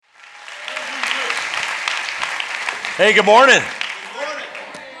Hey, good morning.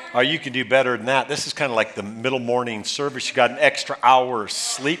 Oh, you can do better than that. This is kind of like the middle morning service. You got an extra hour of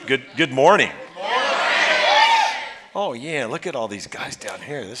sleep. Good morning. Oh, yeah, look at all these guys down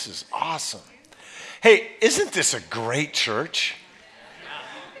here. This is awesome. Hey, isn't this a great church?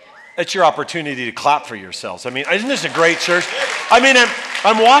 It's your opportunity to clap for yourselves. I mean, isn't this a great church? I mean,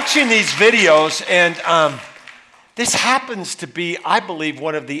 I'm watching these videos, and this happens to be, I believe,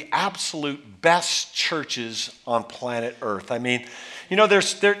 one of the absolute best churches on planet Earth. I mean, you know,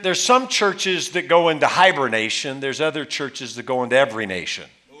 there's some churches that go into hibernation. There's other churches that go into every nation.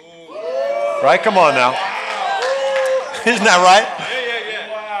 Right? Come on now. Isn't that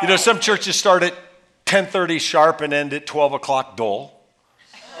right? You know, some churches start at 10:30 sharp and end at 12 o'clock dull.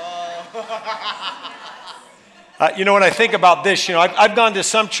 You know, when I think about this, you know, I've gone to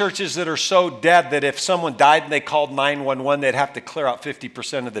some churches that are so dead that if someone died and they called 911, they'd have to clear out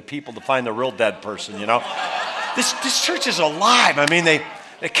 50% of the people to find the real dead person, you know. This church is alive. I mean, they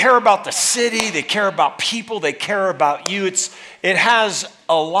care about the city, they care about people, they care about you. It has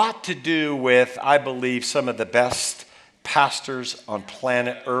a lot to do with, I believe, some of the best pastors on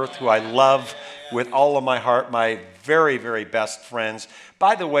planet Earth who I love with all of my heart, my very, very best friends.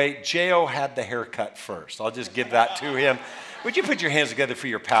 By the way, J.O. had the haircut first. I'll just give that to him. Would you put your hands together for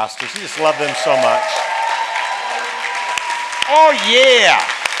your pastors? You just love them so much. Oh, yeah.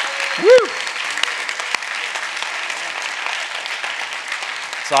 Woo.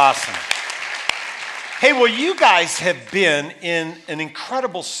 It's awesome. Hey, well, you guys have been in an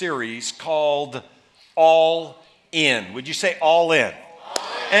incredible series called All In. Would you say all in?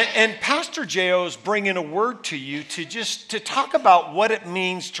 And Pastor J.O. is bringing a word to you to talk about what it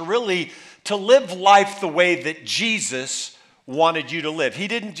means to really to live life the way that Jesus wanted you to live. He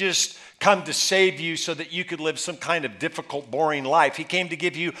didn't just come to save you so that you could live some kind of difficult, boring life. He came to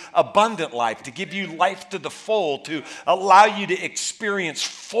give you abundant life, to give you life to the full, to allow you to experience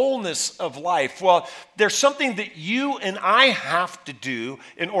fullness of life. Well, there's something that you and I have to do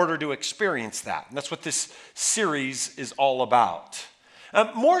in order to experience that. And that's what this series is all about.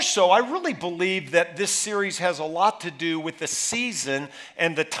 More so, I really believe that this series has a lot to do with the season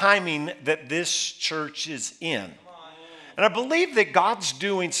and the timing that this church is in. And I believe that God's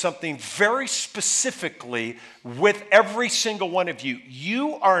doing something very specifically with every single one of you.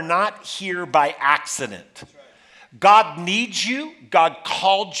 You are not here by accident. God needs you. God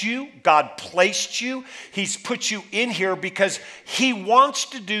called you. God placed you. He's put you in here because He wants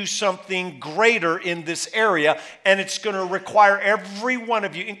to do something greater in this area, and it's going to require every one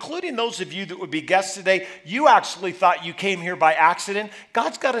of you, including those of you that would be guests today. You actually thought you came here by accident.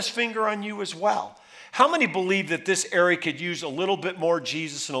 God's got His finger on you as well. How many believe that this area could use a little bit more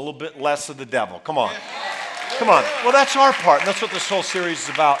Jesus and a little bit less of the devil? Come on. Come on. Well, that's our part, and that's what this whole series is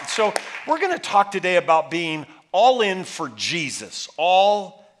about. So we're going to talk today about being all in for Jesus.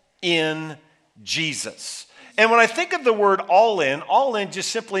 All in Jesus. And when I think of the word all in just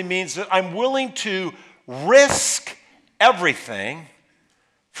simply means that I'm willing to risk everything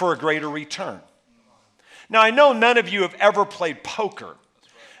for a greater return. Now, I know none of you have ever played poker,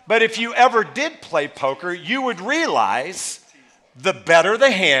 but if you ever did play poker, you would realize the better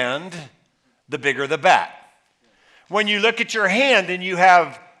the hand, the bigger the bet. When you look at your hand and you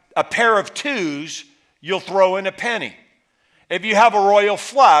have a pair of twos, you'll throw in a penny. If you have a royal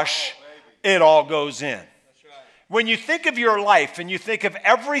flush, it all goes in. When you think of your life and you think of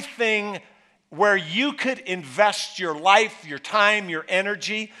everything where you could invest your life, your time, your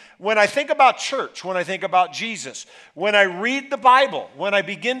energy, when I think about church, when I think about Jesus, when I read the Bible, when I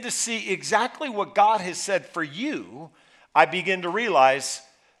begin to see exactly what God has said for you, I begin to realize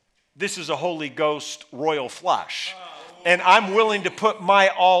this is a Holy Ghost royal flush. And I'm willing to put my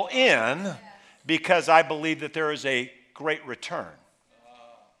all in because I believe that there is a great return.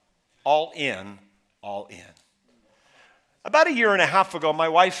 All in, all in. About a year and a half ago, my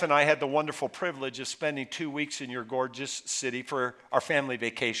wife and I had the wonderful privilege of spending 2 weeks in your gorgeous city for our family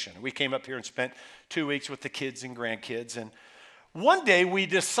vacation. We came up here and spent 2 weeks with the kids and grandkids. And one day we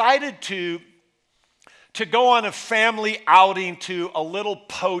decided to go on a family outing to a little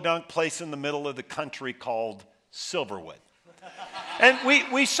podunk place in the middle of the country called Silverwood. And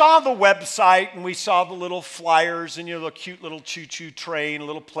we saw the website and we saw the little flyers and, you know, the cute little choo-choo train, a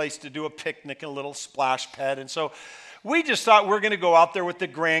little place to do a picnic and a little splash pad. And so we just thought we're going to go out there with the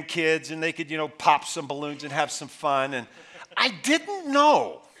grandkids and they could, you know, pop some balloons and have some fun. And I didn't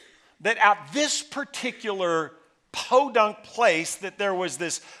know that at this particular podunk place that there was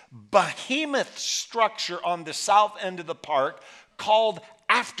this behemoth structure on the south end of the park called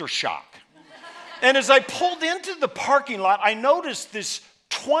Aftershock. And as I pulled into the parking lot, I noticed this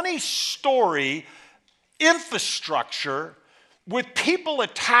 20-story infrastructure with people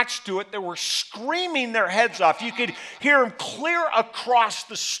attached to it that were screaming their heads off. You could hear them clear across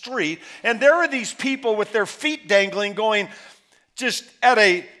the street. And there are these people with their feet dangling going just at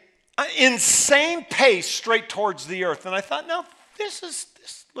an insane pace straight towards the earth. And I thought, no, this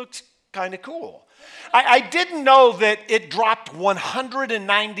looks kind of cool. I didn't know that it dropped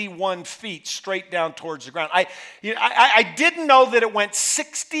 191 feet straight down towards the ground. I didn't know that it went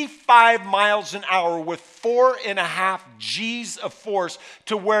 65 miles an hour with 4.5 G's of force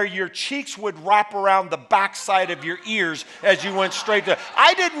to where your cheeks would wrap around the backside of your ears as you went straight to.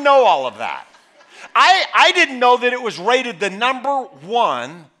 I didn't know all of that. I didn't know that it was rated the number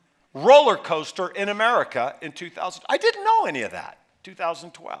 1 roller coaster in America in 2000. I didn't know any of that,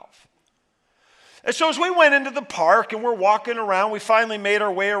 2012. And so as we went into the park and we're walking around, we finally made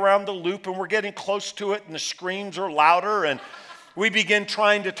our way around the loop and we're getting close to it and the screams are louder and we begin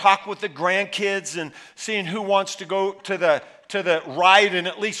trying to talk with the grandkids and seeing who wants to go to the ride and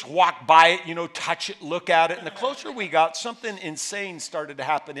at least walk by it, touch it, look at it. And the closer we got, something insane started to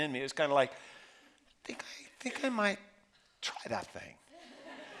happen in me. It was kind of like, I think I might try that thing.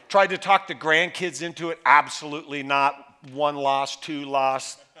 Tried to talk the grandkids into it. Absolutely not. 1 lost, 2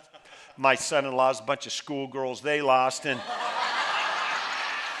 lost. My son-in-law's a bunch of schoolgirls. They lost. And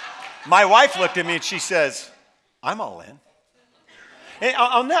my wife looked at me and she says, I'm all in. And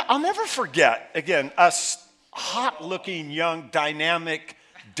I'll never forget, again, us hot-looking, young, dynamic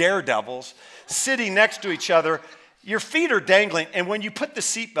daredevils sitting next to each other. Your feet are dangling. And when you put the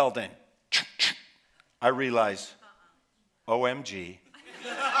seatbelt in, I realized, OMG.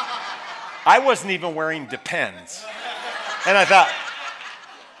 I wasn't even wearing Depends. And I thought,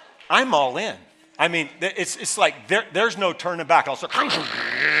 I'm all in. I mean, it's like there's no turning back. I'll start,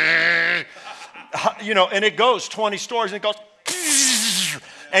 and it goes 20 stories and it goes,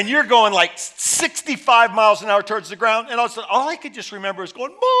 and you're going like 65 miles an hour towards the ground. And all I could just remember is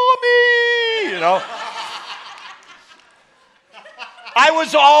going, Mommy, I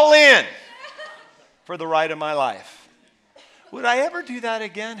was all in for the ride of my life. Would I ever do that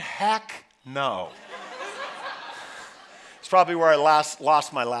again? Heck no. It's probably where I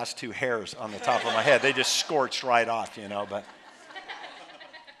lost my last 2 hairs on the top of my head. They just scorched right off, but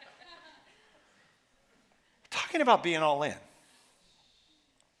talking about being all in.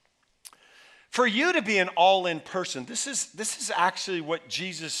 For you to be an all-in person, this is actually what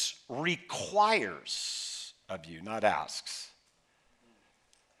Jesus requires of you, not asks.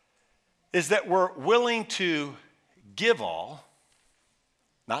 Is that we're willing to give all,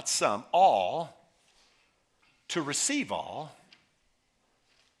 not some, all, to receive all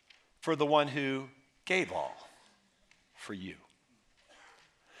for the one who gave all for you.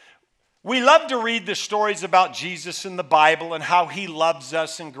 We love to read the stories about Jesus in the Bible and how he loves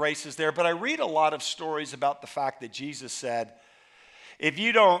us and grace is there, but I read a lot of stories about the fact that Jesus said, if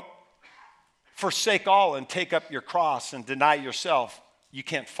you don't forsake all and take up your cross and deny yourself, you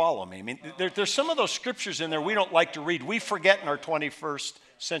can't follow me. I mean, there's some of those scriptures in there we don't like to read. We forget in our 21st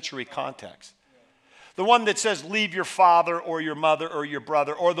century context. The one that says, leave your father or your mother or your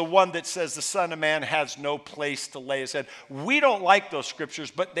brother, or the one that says the Son of Man has no place to lay his head. We don't like those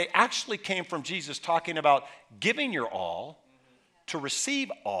scriptures, but they actually came from Jesus talking about giving your all to receive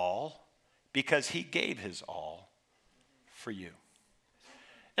all because he gave his all for you.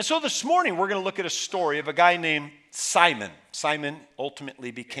 And so this morning we're going to look at a story of a guy named Simon. Simon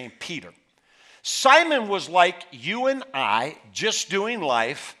ultimately became Peter. Simon was like you and I, just doing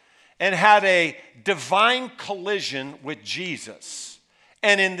life, and had a divine collision with Jesus.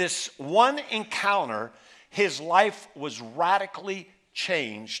 And in this one encounter, his life was radically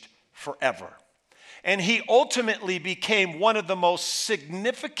changed forever. And he ultimately became one of the most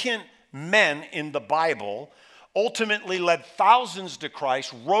significant men in the Bible, ultimately led thousands to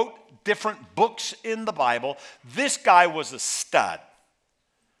Christ, wrote different books in the Bible. This guy was a stud.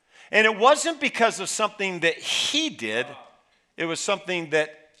 And it wasn't because of something that he did, it was something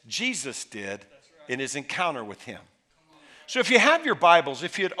that Jesus did in his encounter with him. So if you have your Bibles,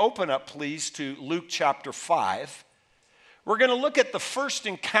 if you'd open up, please, to Luke chapter 5, we're going to look at the first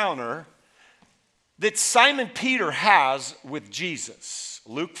encounter that Simon Peter has with Jesus.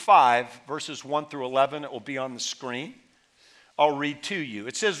 Luke 5, verses 1 through 11, it will be on the screen. I'll read to you.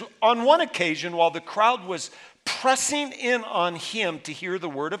 It says, on one occasion, while the crowd was pressing in on him to hear the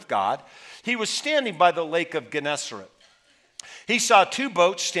word of God, he was standing by the lake of Gennesaret. He saw 2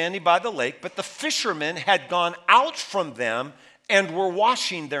 boats standing by the lake, but the fishermen had gone out from them and were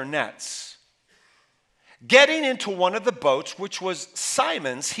washing their nets. Getting into one of the boats, which was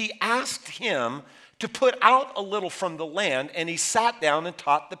Simon's, he asked him to put out a little from the land, and he sat down and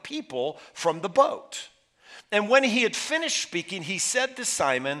taught the people from the boat. And when he had finished speaking, he said to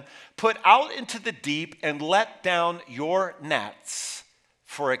Simon, "Put out into the deep and let down your nets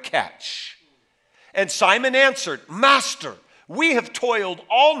for a catch." And Simon answered, "Master, we have toiled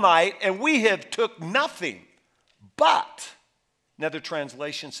all night and we have took nothing. But," another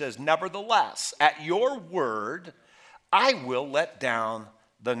translation says, "nevertheless, at your word, I will let down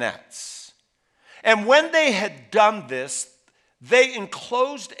the nets." And when they had done this, they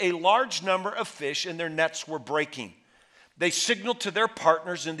enclosed a large number of fish, and their nets were breaking. They signaled to their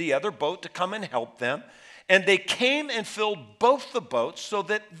partners in the other boat to come and help them, and they came and filled both the boats so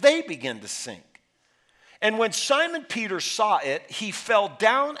that they began to sink. And when Simon Peter saw it, he fell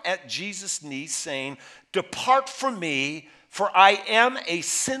down at Jesus' knees, saying, "Depart from me, for I am a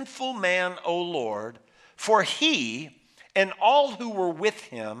sinful man, O Lord." For he and all who were with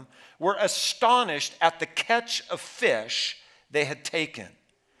him were astonished at the catch of fish they had taken.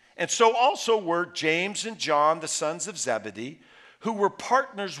 And so also were James and John, the sons of Zebedee, who were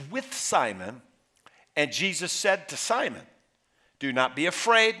partners with Simon. And Jesus said to Simon, "Do not be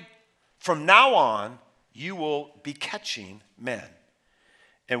afraid. From now on, you will be catching men."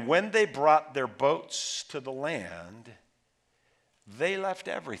 And when they brought their boats to the land, they left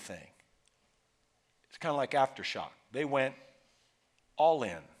everything. It's kind of like aftershock. They went all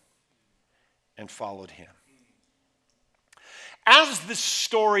in and followed him. As this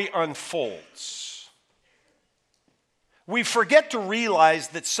story unfolds, we forget to realize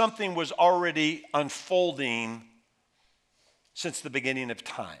that something was already unfolding since the beginning of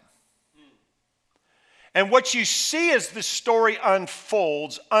time. And what you see as the story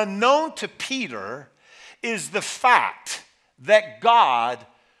unfolds, unknown to Peter, is the fact that God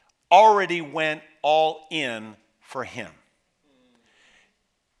already went all in for him.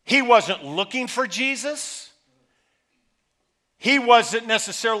 He wasn't looking for Jesus. He wasn't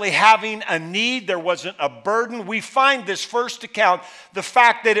necessarily having a need. There wasn't a burden. We find this first account, the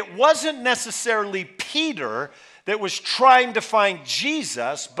fact that it wasn't necessarily Peter that was trying to find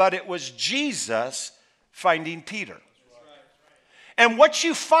Jesus, but it was Jesus finding Peter. And what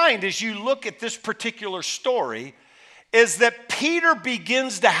you find as you look at this particular story is that Peter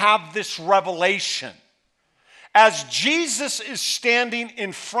begins to have this revelation. As Jesus is standing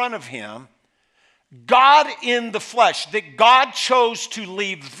in front of him, God in the flesh, that God chose to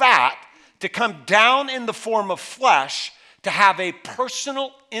leave that, to come down in the form of flesh, to have a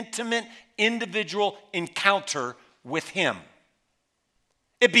personal, intimate, individual encounter with him.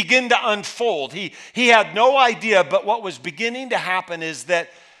 It began to unfold. He had no idea, but what was beginning to happen is that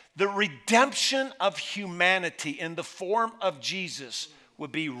the redemption of humanity in the form of Jesus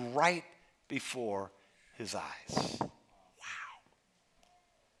would be right before his eyes.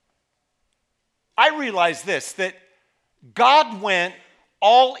 I realize this, that God went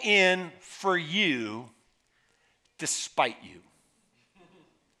all in for you despite you.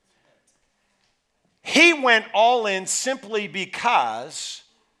 He went all in simply because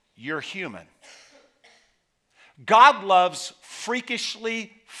you're human. God loves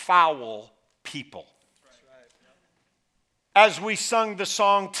freakishly foul people. As we sung the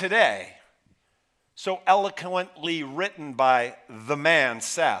song today, so eloquently written by the man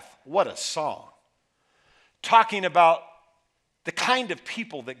Seth, what a song. Talking about the kind of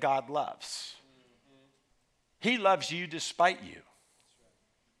people that God loves. He loves you despite you.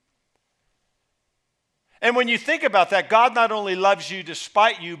 And when you think about that, God not only loves you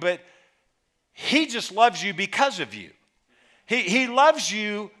despite you, but he just loves you because of you. He loves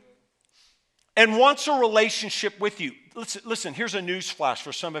you and wants a relationship with you. Listen, here's a news flash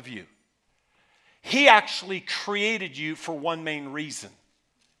for some of you. He actually created you for one main reason,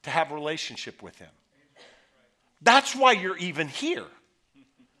 to have a relationship with him. That's why you're even here.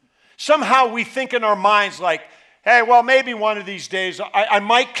 Somehow we think in our minds like, hey, well, maybe one of these days I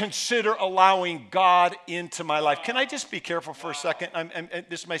might consider allowing God into my life. Can I just be careful for a second?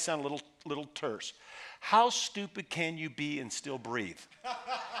 This may sound a little terse. How stupid can you be and still breathe?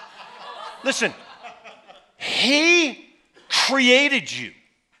 Listen, he created you.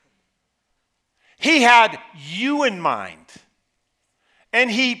 He had you in mind. And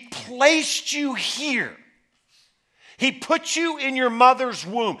he placed you here. He put you in your mother's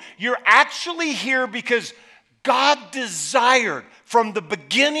womb. You're actually here because God desired from the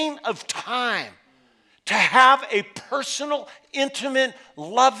beginning of time to have a personal, intimate,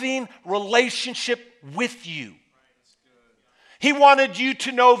 loving relationship with you. He wanted you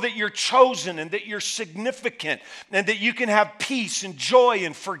to know that you're chosen and that you're significant and that you can have peace and joy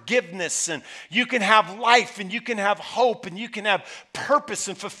and forgiveness and you can have life and you can have hope and you can have purpose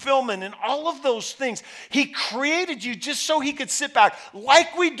and fulfillment and all of those things. He created you just so he could sit back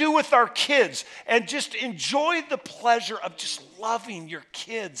like we do with our kids and just enjoy the pleasure of just loving your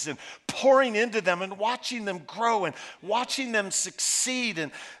kids and pouring into them and watching them grow and watching them succeed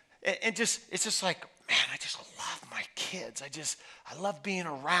and just, it's just like, man, I just love my kids. I love being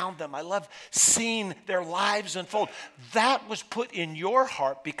around them. I love seeing their lives unfold. That was put in your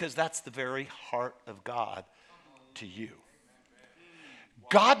heart because that's the very heart of God to you.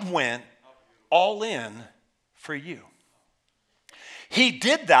 God went all in for you. He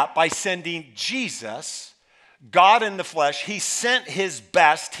did that by sending Jesus, God in the flesh. He sent his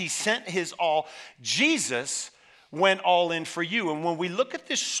best. He sent his all. Jesus went all in for you. And when we look at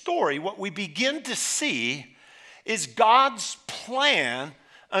this story, what we begin to see is God's plan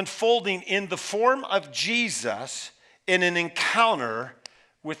unfolding in the form of Jesus in an encounter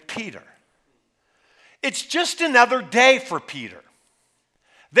with Peter. It's just another day for Peter.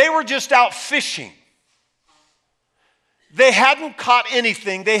 They were just out fishing. They hadn't caught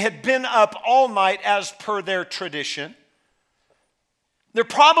anything. They had been up all night as per their tradition. They're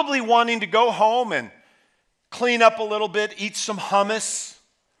probably wanting to go home and clean up a little bit, eat some hummus,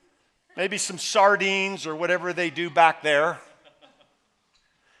 maybe some sardines or whatever they do back there.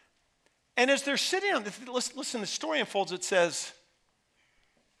 And as they're sitting on, listen, the story unfolds, it says,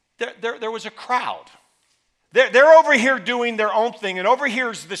 there was a crowd. They're over here doing their own thing, and over here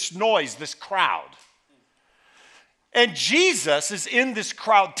is this noise, this crowd. And Jesus is in this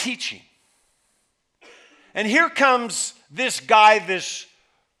crowd teaching. And here comes this guy, this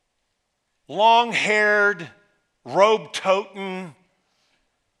long-haired, robe-toting,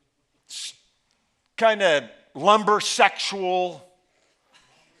 kind of lumber-sexual.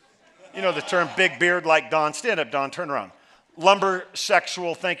 You know the term big beard like Don. Stand up, Don. Turn around.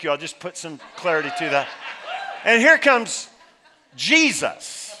 Lumber-sexual. Thank you. I'll just put some clarity to that. And here comes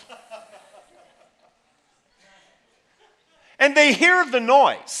Jesus. And they hear the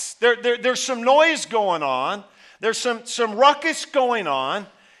noise. There's some noise going on. There's some ruckus going on.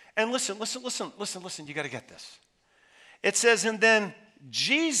 And listen, you got to get this. It says, and then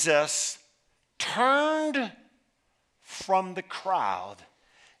Jesus turned from the crowd,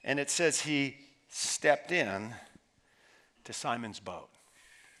 and it says he stepped in to Simon's boat.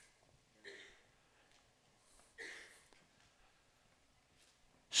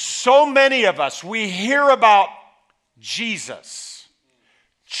 So many of us, we hear about Jesus,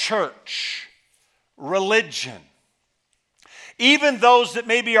 church, religion. Even those that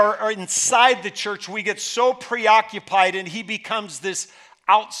maybe are inside the church, we get so preoccupied and he becomes this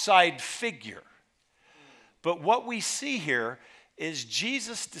outside figure. But what we see here is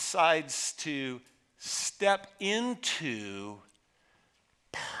Jesus decides to step into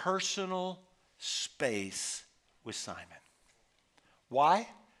personal space with Simon. Why?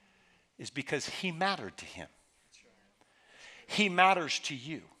 Is because he mattered to him. He matters to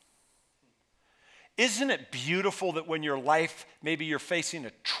you. Isn't it beautiful that when your life, maybe you're facing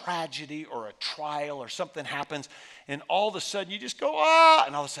a tragedy or a trial or something happens, and all of a sudden you just go, ah,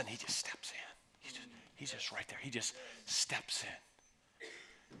 and all of a sudden he just steps in. He's just right there. He just steps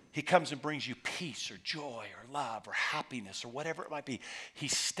in. He comes and brings you peace or joy or love or happiness or whatever it might be. He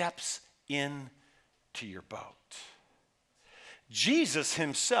steps in to your boat. Jesus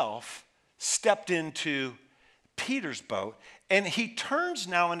himself stepped into Peter's boat, and he turns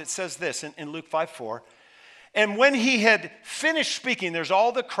now, and it says this in Luke 5:4, and when he had finished speaking, there's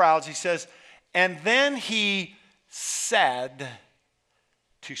all the crowds, he says, and then he said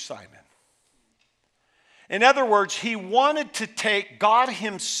to Simon. In other words, he wanted to take, God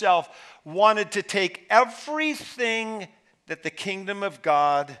himself wanted to take everything that the kingdom of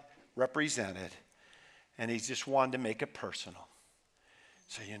God represented, and he just wanted to make it personal.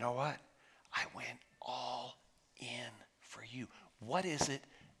 So you know what? I went all in for you. What is it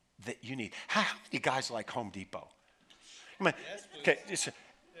that you need? How many guys like Home Depot? Okay,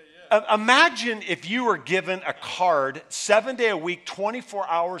 imagine if you were given a card 7 days a week, 24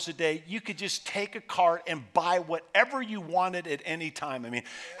 hours a day. You could just take a card and buy whatever you wanted at any time. I mean,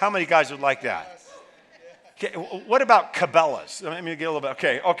 how many guys would like that? Okay, what about Cabela's? Let me get a little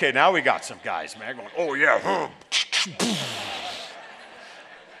bit. Okay, now we got some guys, man. Going, oh yeah.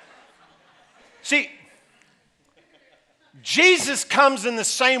 See, Jesus comes in the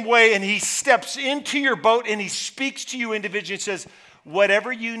same way, and he steps into your boat and he speaks to you individually and says,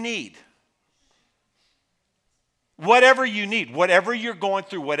 whatever you need, Whatever you need, whatever you're going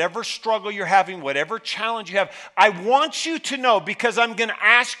through, whatever struggle you're having, whatever challenge you have, I want you to know, because I'm going to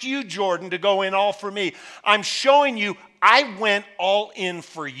ask you, Jordan, to go in all for me. I'm showing you I went all in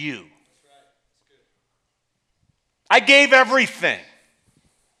for you. I gave everything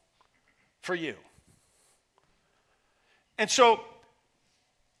for you. And so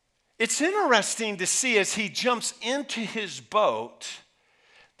it's interesting to see as he jumps into his boat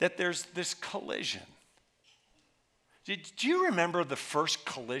that there's this collision. Do you remember the first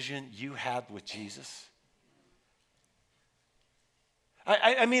collision you had with Jesus?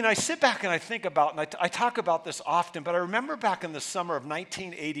 I mean, I sit back and I think about, and I talk about this often, but I remember back in the summer of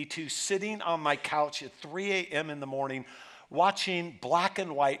 1982, sitting on my couch at 3 a.m. in the morning, watching black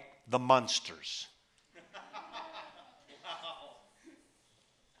and white The Munsters.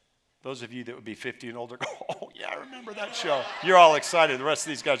 Those of you that would be 50 and older go, oh yeah, I remember that show. You're all excited. The rest of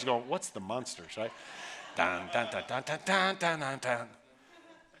these guys are going, what's The Munsters, right? Dun, dun, dun, dun, dun, dun, dun, dun, dun.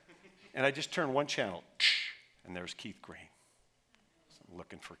 And I just turned one channel, and there's Keith Green. So I'm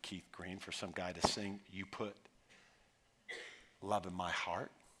looking for Keith Green, for some guy to sing, "You Put Love in My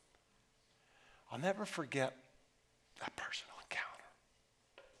Heart." I'll never forget that personal encounter.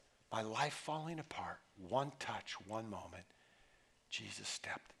 My life falling apart, one touch, one moment. Jesus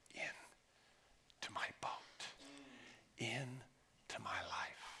stepped in to my boat, into my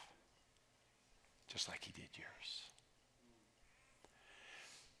life. Just like he did yours.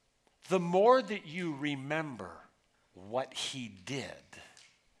 The more that you remember what he did,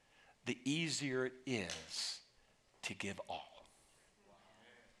 the easier it is to give all.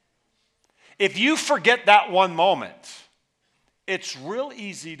 If you forget that one moment, it's real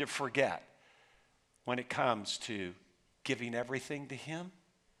easy to forget when it comes to giving everything to him.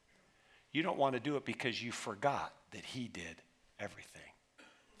 You don't want to do it because you forgot that he did everything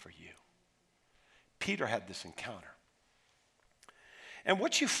for you. Peter had this encounter. And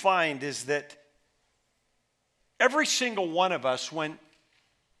what you find is that every single one of us, when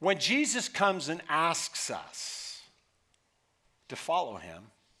Jesus comes and asks us to follow him,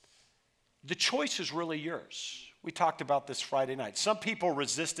 the choice is really yours. We talked about this Friday night. Some people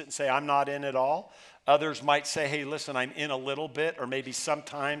resist it and say, I'm not in at all. Others might say, hey, listen, I'm in a little bit, or maybe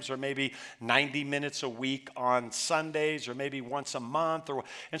sometimes, or maybe 90 minutes a week on Sundays, or maybe once a month.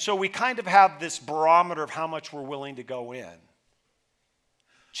 And so we kind of have this barometer of how much we're willing to go in.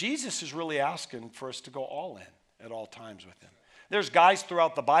 Jesus is really asking for us to go all in at all times with him. There's guys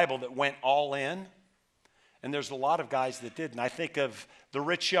throughout the Bible that went all in, and there's a lot of guys that didn't. I think of the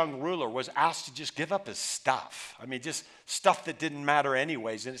rich young ruler was asked to just give up his stuff. I mean, just stuff that didn't matter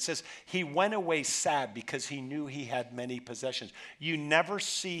anyways. And it says he went away sad because he knew he had many possessions. You never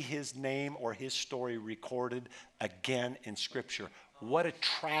see his name or his story recorded again in Scripture. What a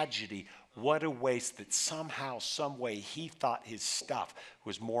tragedy. What a waste that somehow, some way, he thought his stuff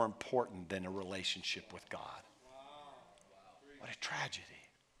was more important than a relationship with God. What a tragedy.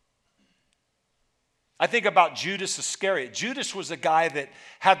 I think about Judas Iscariot. Judas was a guy that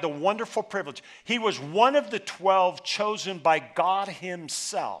had the wonderful privilege. He was one of the 12 chosen by God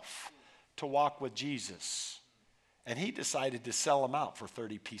himself to walk with Jesus. And he decided to sell him out for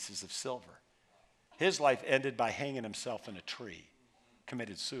 30 pieces of silver. His life ended by hanging himself in a tree,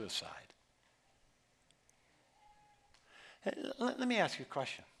 committed suicide. Let me ask you a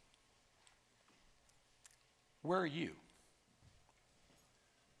question. Where are you?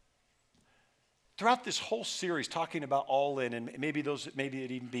 Throughout this whole series, talking about all in, and maybe those that maybe it'd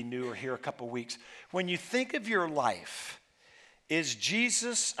even be new or here a couple weeks, when you think of your life, is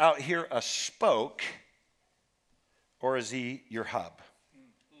Jesus out here a spoke, or is he your hub?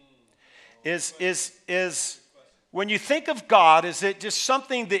 Is when you think of God, is it just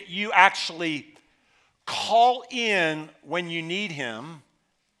something that you actually call in when you need him,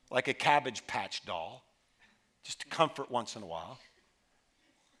 like a Cabbage Patch doll, just to comfort once in a while?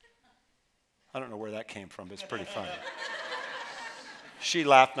 I don't know where that came from, but it's pretty funny. She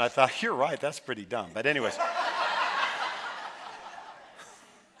laughed, and I thought, you're right, that's pretty dumb. But anyways,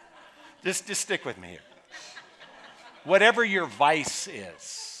 just stick with me here. Whatever your vice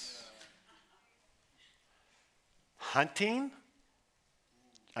is, hunting,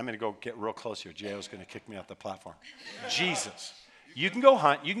 I'm going to go get real close here. J.O.'s going to kick me off the platform. Jesus. You can go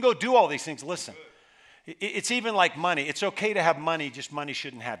hunt. You can go do all these things. Listen, it's even like money. It's okay to have money, just money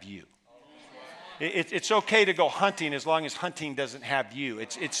shouldn't have you. It's okay to go hunting as long as hunting doesn't have you.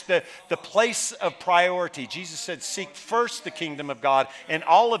 It's the place of priority. Jesus said, seek first the kingdom of God and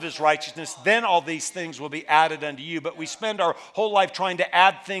all of his righteousness, then all these things will be added unto you. But we spend our whole life trying to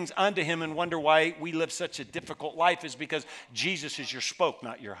add things unto him and wonder why we live such a difficult life is because Jesus is your spoke,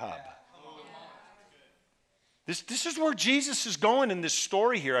 not your hub. This is where Jesus is going in this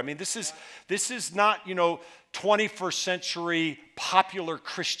story here. I mean, this is not, 21st century popular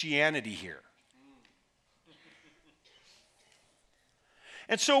Christianity here.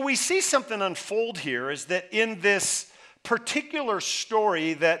 And so we see something unfold here is that in this particular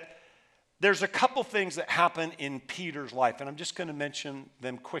story that there's a couple things that happen in Peter's life, and I'm just going to mention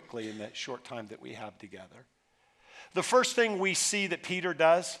them quickly in that short time that we have together. The first thing we see that Peter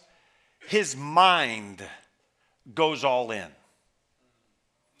does, his mind goes all in.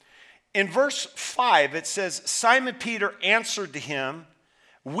 In verse 5, it says, Simon Peter answered to him,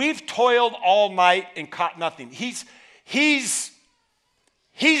 "We've toiled all night and caught nothing." He's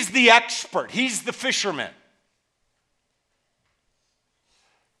the expert. He's the fisherman.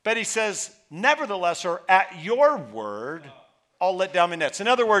 But he says, "Nevertheless, or at your word, I'll let down my nets." In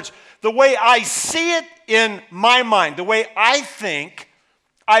other words, the way I see it in my mind, the way I think,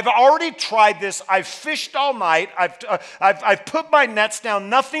 I've already tried this. I've fished all night. I've put my nets down.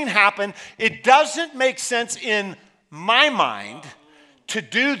 Nothing happened. It doesn't make sense in my mind to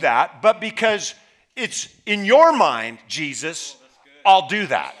do that, but because it's in your mind, Jesus, I'll do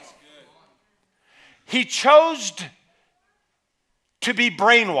that. He chose to be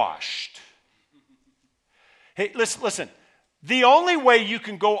brainwashed. Hey, listen. The only way you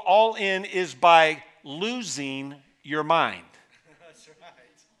can go all in is by losing your mind. That's right.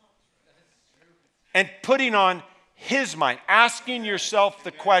 And putting on his mind, asking yourself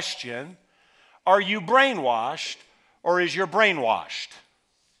the question, are you brainwashed or is your brain washed?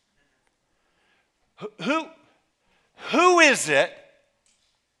 Who is it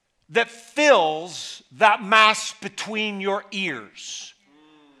that fills that mass between your ears?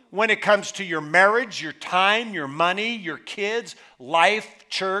 When it comes to your marriage, your time, your money, your kids, life,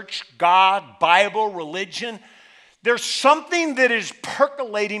 church, God, Bible, religion, there's something that is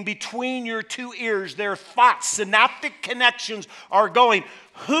percolating between your two ears. Their thoughts, synaptic connections are going.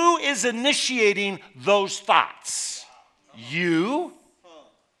 Who is initiating those thoughts? You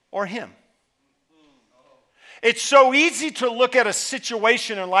or him? It's so easy to look at a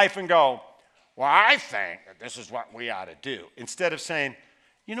situation in life and go, well, I think that this is what we ought to do. Instead of saying,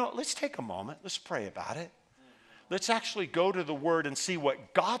 let's take a moment. Let's pray about it. Let's actually go to the Word and see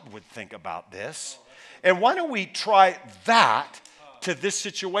what God would think about this. And why don't we try that to this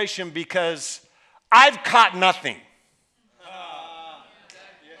situation, because I've caught nothing.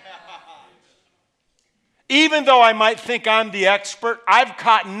 Even though I might think I'm the expert, I've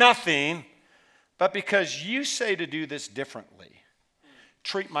caught nothing. But because you say to do this differently,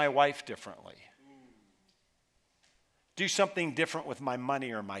 treat my wife differently, do something different with my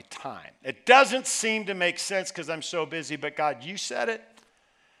money or my time. It doesn't seem to make sense because I'm so busy, but God, you said it.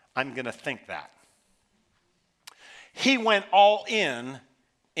 I'm going to think that. He went all in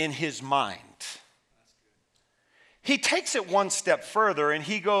his mind. He takes it one step further and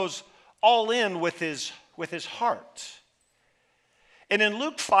he goes all in with his heart. And in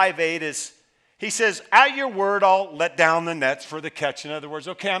Luke 5:8 he says, at your word, I'll let down the nets for the catch. In other words,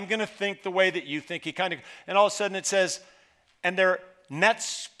 okay, I'm going to think the way that you think. And all of a sudden it says, and their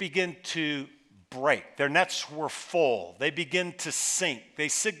nets begin to break. Their nets were full. They begin to sink. They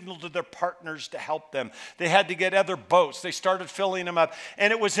signaled to their partners to help them. They had to get other boats. They started filling them up.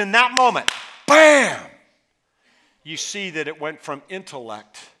 And it was in that moment, bam, you see that it went from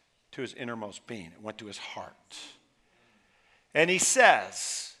intellect to his innermost being. It went to his heart. And he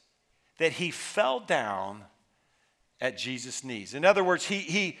says that he fell down at Jesus' knees. In other words,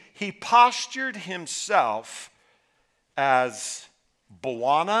 he postured himself as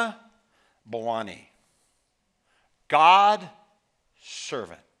Bwana Bwani, God,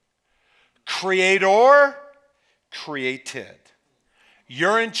 servant, creator, created.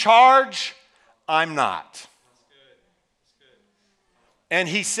 You're in charge, I'm not. That's good. And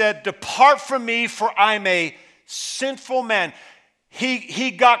he said, depart from me, for I'm a sinful man.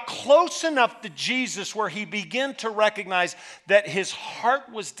 He got close enough to Jesus where he began to recognize that his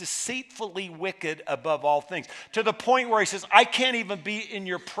heart was deceitfully wicked above all things. To the point where he says, I can't even be in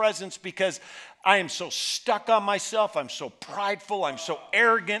your presence because I am so stuck on myself. I'm so prideful. I'm so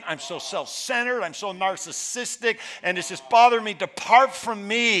arrogant. I'm so self-centered. I'm so narcissistic. And it's just bothering me. Depart from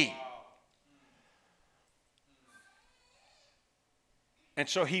me. And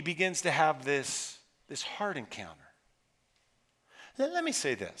so he begins to have this heart encounter. Let me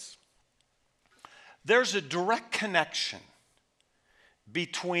say this. There's a direct connection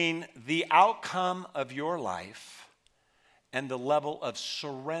between the outcome of your life and the level of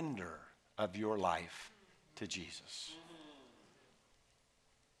surrender of your life to Jesus.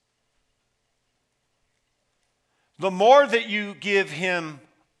 The more that you give him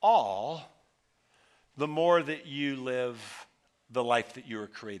all, the more that you live the life that you were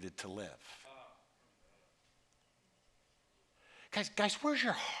created to live. Guys, where's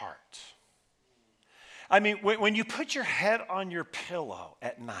your heart? I mean, when you put your head on your pillow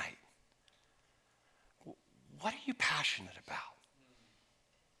at night, what are you passionate about?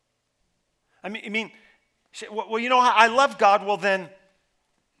 I mean, well, you know, I love God. Well, then,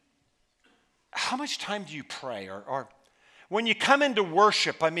 how much time do you pray? Or when you come into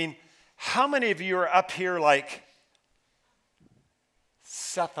worship, I mean, how many of you are up here like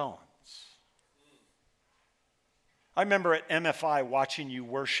Seth Owens? I remember at MFI watching you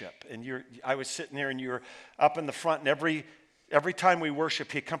worship, and I was sitting there, and you were up in the front, and every time we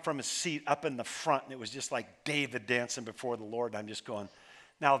worship, he'd come from his seat up in the front, and it was just like David dancing before the Lord. And I'm just going,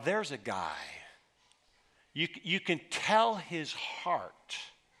 now there's a guy. You can tell his heart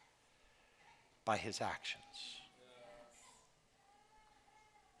by his actions.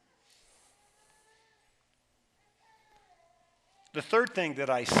 The third thing that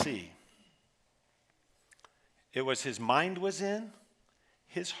I see, it was his mind was in,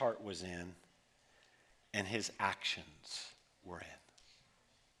 his heart was in, and his actions were in.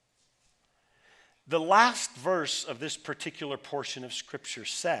 The last verse of this particular portion of Scripture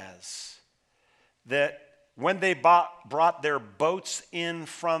says that when they brought their boats in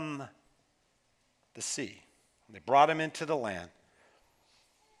from the sea, they brought them into the land,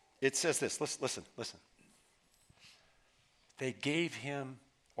 it says this, listen. They gave him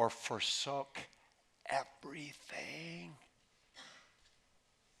or forsook everything.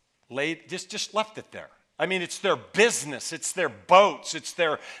 Just left it there. I mean, it's their business, it's their boats, it's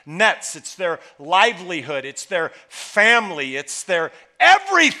their nets, it's their livelihood, it's their family, it's their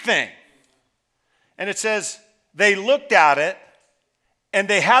everything. And it says they looked at it and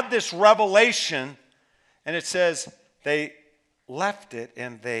they had this revelation, and it says they left it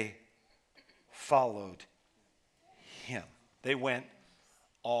and they followed him. They went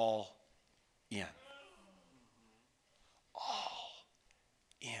all in. All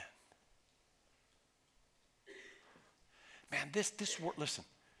in. Man, this word, listen,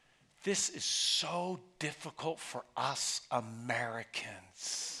 this is so difficult for us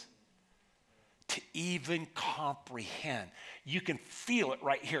Americans to even comprehend. You can feel it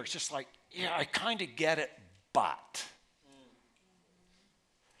right here. It's just like, yeah, I kind of get it, but.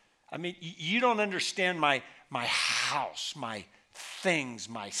 I mean, you don't understand my house, my things,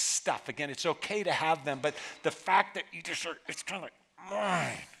 my stuff. Again, it's okay to have them, but the fact that you just are, it's kind of like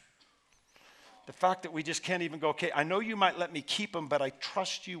mine. The fact that we just can't even go, okay, I know you might let me keep them, but I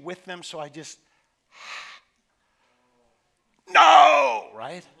trust you with them, so I just, no,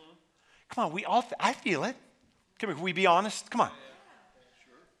 right? Come on, I feel it. Come here, can we be honest? Come on.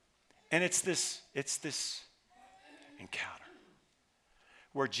 And it's this encounter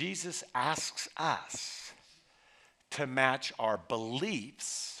where Jesus asks us to match our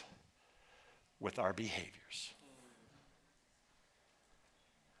beliefs with our behaviors.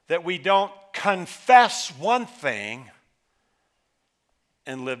 That we don't confess one thing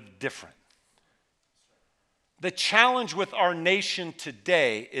and live different. The challenge with our nation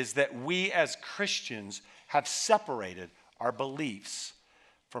today is that we as Christians have separated our beliefs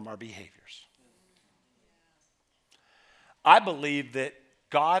from our behaviors. I believe that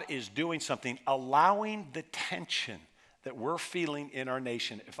God is doing something, allowing the tension that we're feeling in our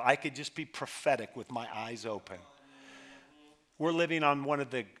nation. If I could just be prophetic with my eyes open. We're living on one of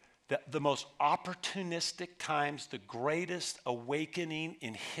the most opportunistic times. The greatest awakening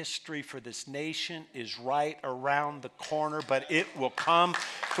in history for this nation is right around the corner, but it will come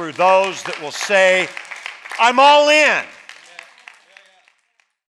through those that will say, I'm all in.